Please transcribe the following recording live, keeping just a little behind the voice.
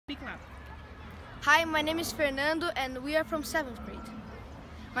Hi, my name is Fernando and we are from 7th grade.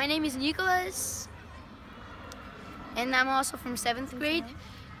 My name is Nicholas and I'm also from 7th grade,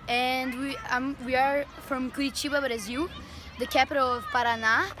 and we are from Curitiba, Brazil, the capital of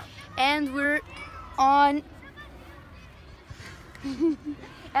Paraná, and we're on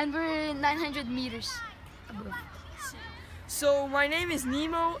and we're 900 meters above. So my name is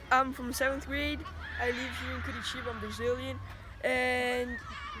Nemo, I'm from 7th grade, I live here in Curitiba, I'm Brazilian, and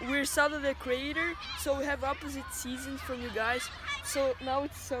we're south of the equator, so we have opposite seasons from you guys. So now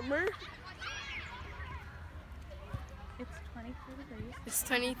it's summer. It's 23 degrees. It's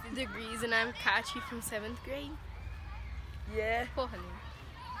 23 degrees and I'm Kachi from 7th grade. Yeah. Porra, Leo.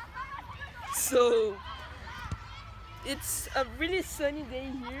 So it's a really sunny day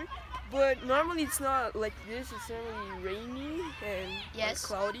here, but normally it's not like this. It's normally rainy and Yes.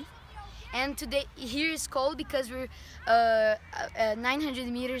 cloudy. And today here is cold because we're 900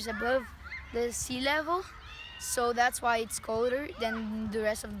 meters above the sea level, so that's why it's colder than the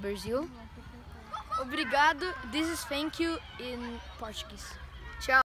rest of Brazil. Obrigado. This is thank you in Portuguese.